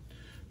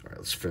 All right,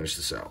 let's finish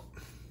this out.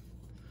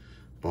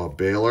 Bob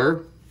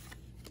Baylor,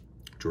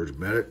 George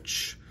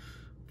Medich,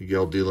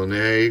 Miguel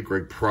Delaney,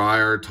 Greg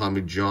Pryor,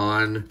 Tommy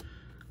John,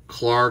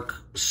 Clark,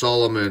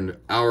 Solomon,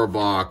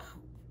 Auerbach,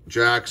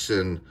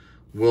 Jackson,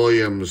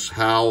 Williams,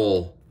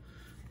 Howell,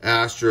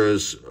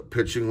 Astros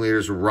pitching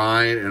leaders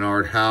Ryan and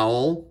Art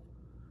Howell.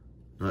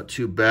 Not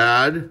too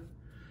bad.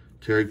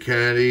 Terry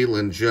Kennedy,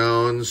 Lynn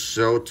Jones,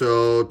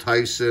 Soto,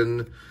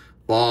 Tyson,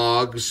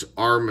 Boggs,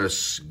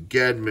 Armas,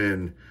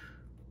 Gedman,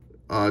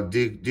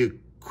 DeQuisto,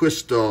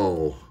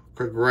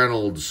 Craig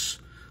Reynolds,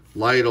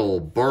 Lytle,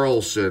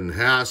 Burleson,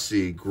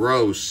 Hassey,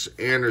 Gross,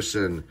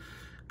 Anderson,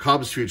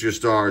 Cubs Future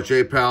Stars,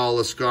 J. Powell,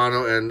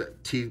 Lascano, and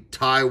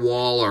Ty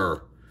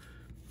Waller.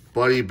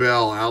 Buddy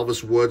Bell,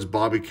 Alvis Woods,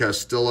 Bobby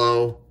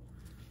Castillo.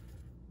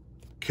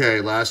 Okay,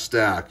 last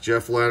stack.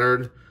 Jeff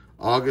Leonard,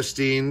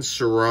 Augustine,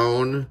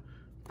 Cerrone,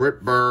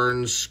 Britt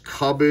Burns,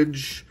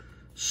 Cubbage,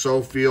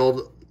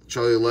 Sofield,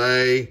 Charlie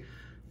Lay,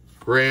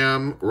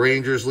 Graham,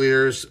 Rangers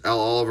leaders, Al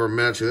Oliver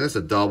mentioned. That's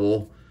a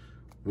double.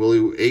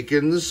 Willie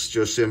Aikens,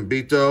 Joe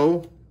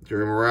Sambito,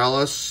 Jerry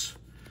Morales,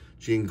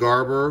 Gene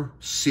Garber,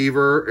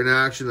 Seaver in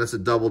action. That's a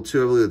double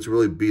too. I believe it's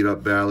really beat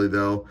up badly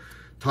though.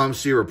 Tom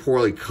Seaver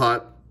poorly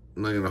cut.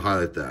 I'm not going to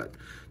highlight that.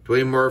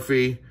 Dwayne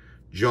Murphy,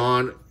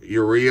 John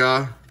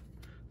Uria,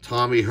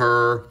 Tommy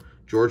Herr,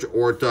 George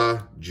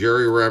Orta,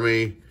 Jerry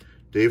Remy,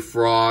 Dave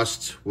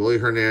Frost, Willie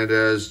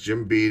Hernandez,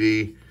 Jim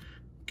Beattie,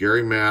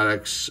 Gary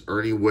Maddox,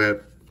 Ernie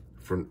Whitt,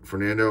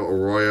 Fernando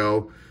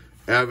Arroyo,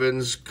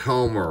 Evans,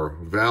 Comer,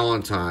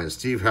 Valentine,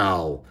 Steve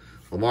Howell,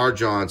 Lamar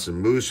Johnson,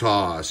 Moose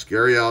Haas,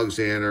 Gary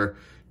Alexander,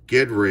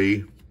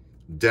 Guidry,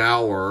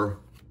 Dower,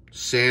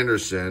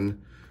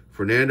 Sanderson,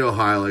 Fernando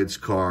highlights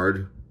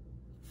card,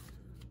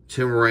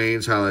 Tim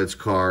Raines highlights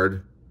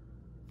card,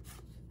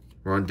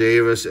 Ron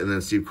Davis, and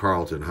then Steve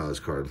Carlton highlights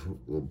card.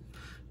 Little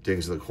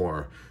dings in the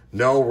corner.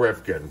 No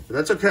Rifkin, but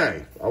that's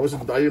okay. I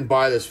didn't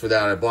buy this for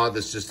that. I bought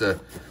this just to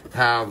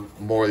have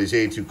more of these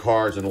 82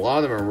 cards, and a lot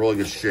of them are in really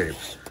good shape.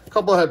 A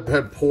couple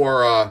had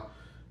poor,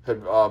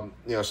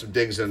 some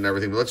dings in and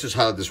everything. But let's just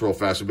highlight this real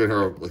fast. We've been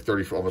here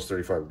like almost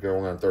 35,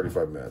 going on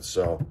 35 minutes.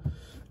 So,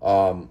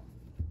 but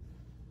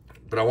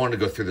I wanted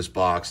to go through this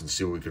box and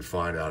see what we could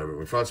find out of it.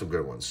 We found some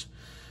good ones,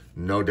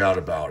 no doubt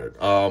about it.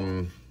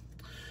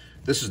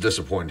 This is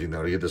disappointing,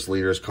 though, to get this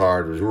leader's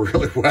card. It was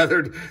really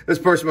weathered. This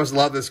person must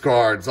love this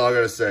card. That's all I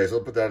got to say. So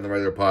I'll put that in the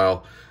regular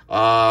pile.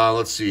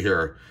 Let's see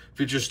here.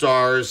 Future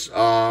Stars.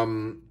 I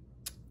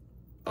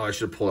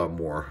should pull out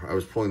more. I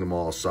was pulling them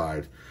all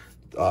aside.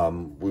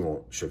 We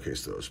won't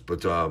showcase those.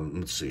 But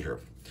let's see here.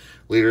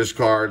 Leader's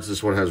cards.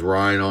 This one has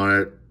Ryan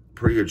on it.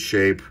 Pretty good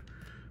shape.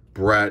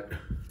 Brett.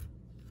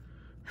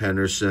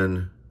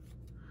 Henderson.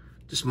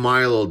 Just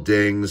minor little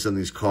dings on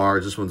these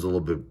cards. This one's a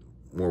little bit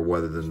more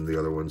weather than the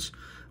other ones.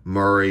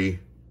 Murray,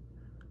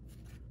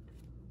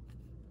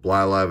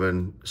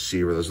 Blyleven,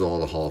 Seaver. Those are all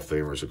the Hall of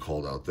Famers are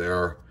called out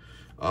there.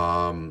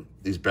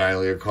 These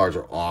Bagley cards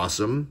are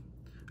awesome.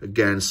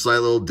 Again, slight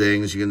little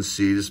dings you can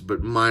see, just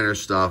but minor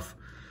stuff.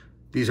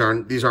 These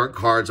aren't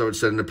cards I would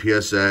send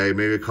into PSA.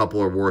 Maybe a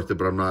couple are worth it,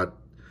 but I'm not.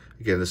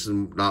 Again, this is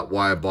not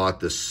why I bought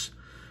this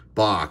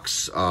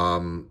box.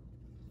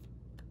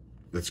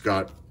 It's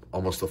got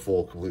almost the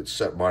full complete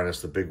set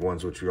minus the big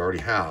ones, which we already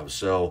have.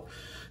 So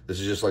this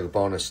is just like a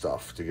bonus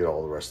stuff to get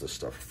all the rest of this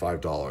stuff for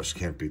 $5.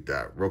 Can't beat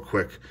that. Real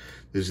quick,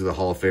 these are the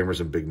Hall of Famers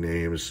and big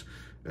names,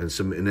 and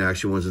some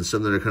inaction ones, and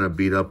some that are kind of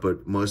beat up,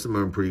 but most of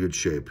them are in pretty good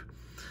shape.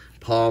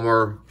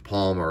 Palmer,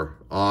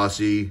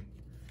 Aussie,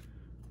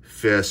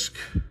 Fisk,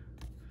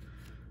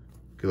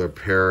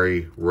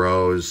 Perry,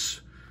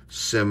 Rose,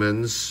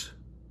 Simmons.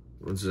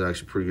 This is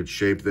actually pretty good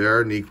shape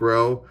there.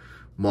 Necro,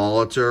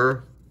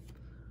 Molitor.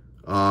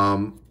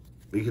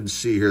 You can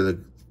see here the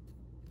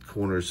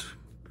corners.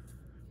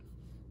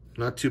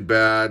 Not too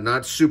bad.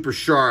 Not super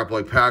sharp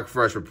like Pack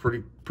Fresh, but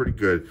pretty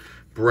good.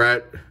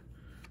 Brett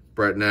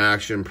in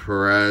action.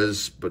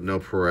 Perez, but no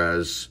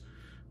Perez.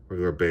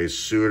 Regular base.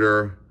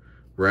 Suter.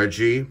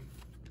 Reggie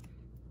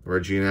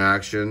in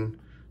action.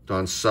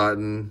 Don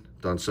Sutton's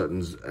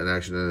in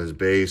action in his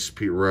base.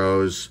 Pete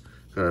Rose,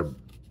 got a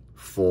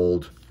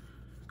fold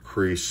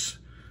crease.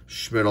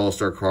 Schmidt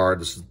All-Star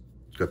card. This has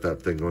got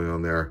that thing going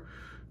on there.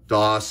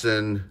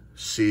 Dawson,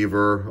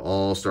 Seaver,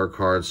 All-Star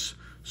cards.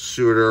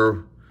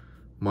 Suter,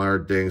 minor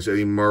dings.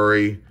 Eddie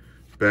Murray,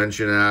 bench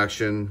in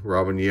action.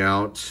 Robin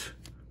Yount.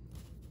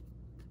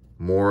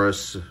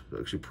 Morris,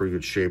 actually pretty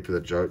good shape for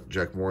that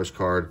Jack Morris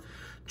card.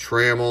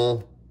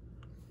 Trammell,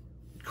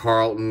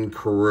 Carlton,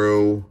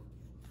 Carew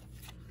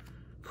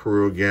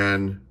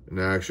again in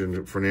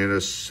action.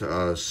 Fernandez,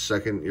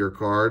 second year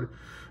card.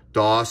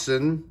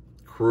 Dawson,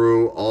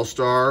 Carew,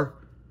 All-Star.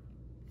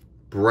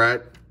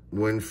 Brett,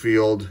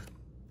 Winfield,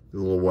 a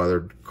little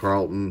weathered.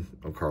 Carlton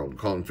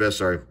Fisk,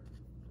 sorry.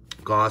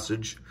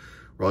 Gossage,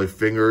 Raleigh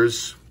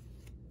Fingers.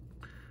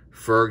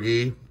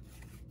 Fergie.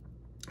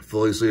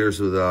 Phillies leaders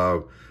with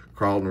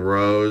Carlton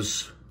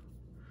Rose.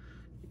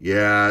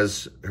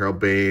 Yaz, Harold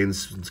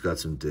Baines. It's got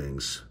some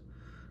dings.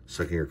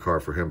 Second year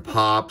card for him.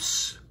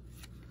 Pops.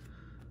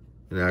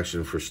 In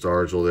action for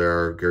Stargell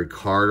there. Gary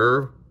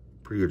Carter.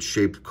 Pretty good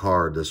shaped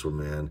card, this one,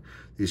 man.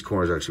 These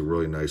corners are actually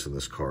really nice on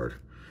this card.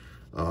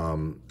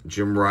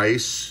 Jim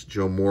Rice.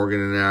 Joe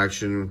Morgan in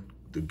action.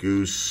 The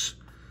Goose.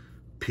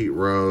 Pete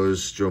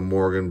Rose. Joe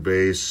Morgan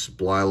base.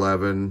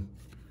 Blyleven.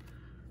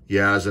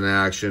 Yaz in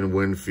action.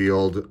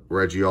 Winfield.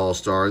 Reggie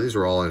All-Star. These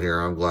are all in here.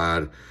 I'm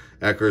glad.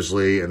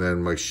 Eckersley, and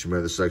then Mike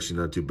Schmidt. This is actually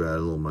not too bad. A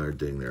little minor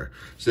ding there.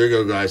 So there you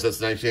go, guys. That's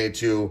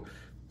 1982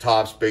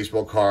 Topps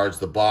baseball cards.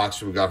 The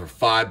box we got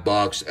for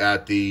 $5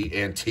 at the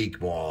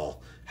Antique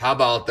Mall. How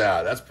about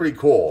that? That's pretty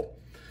cool.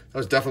 That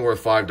was definitely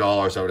worth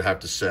 $5, I would have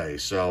to say.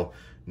 So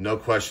no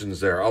questions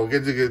there. Oh, we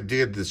get to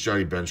get this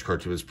Johnny Bench card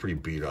too. It's pretty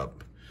beat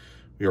up.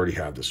 We already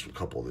have a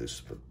couple of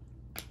these, but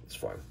it's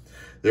fine.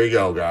 There you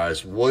go,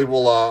 guys. We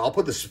will. I'll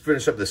put this.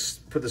 Finish up this.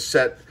 Put the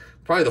set.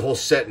 Probably the whole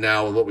set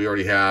now with what we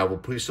already have. We'll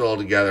piece it all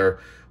together.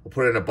 We'll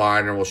put it in a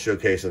binder and we'll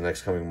showcase it in the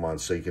next coming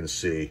months so you can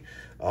see.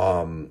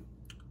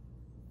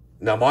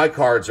 Now, my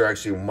cards are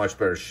actually in much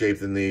better shape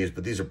than these,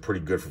 but these are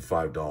pretty good for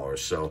 $5.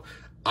 So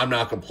I'm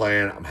not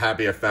complaining. I'm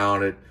happy I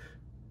found it.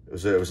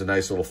 It was a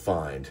nice little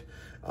find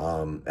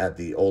at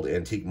the old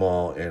Antique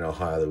Mall in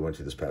Ohio that we went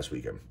to this past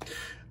weekend.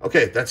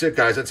 Okay, that's it,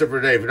 guys. That's it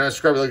for today. If you're not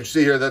subscribed, like you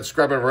see here, that's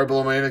subscribe button right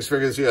below my index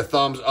finger. See a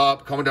thumbs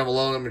up. Comment down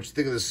below. Let me just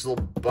think of this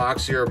little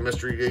box here of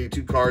mystery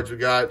 82 cards we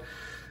got.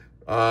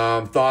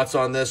 Thoughts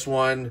on this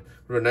one? It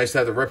would be nice to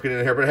have the Ripken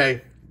in here, but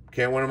hey,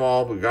 can't win them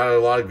all. We got a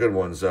lot of good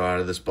ones out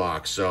of this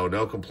box, so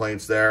no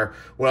complaints there.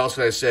 What else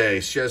can I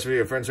say? Share this video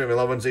with friends, family,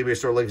 loved ones. eBay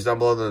store links down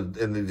below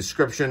in the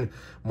description.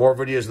 More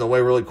videos in the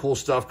way. Really cool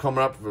stuff coming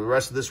up for the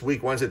rest of this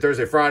week, Wednesday,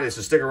 Thursday, Friday.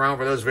 So stick around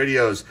for those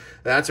videos.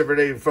 That's it for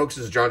today, folks.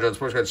 This is John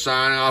Sports Card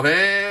signing off,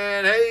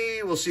 and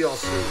hey, we'll see y'all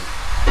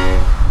soon.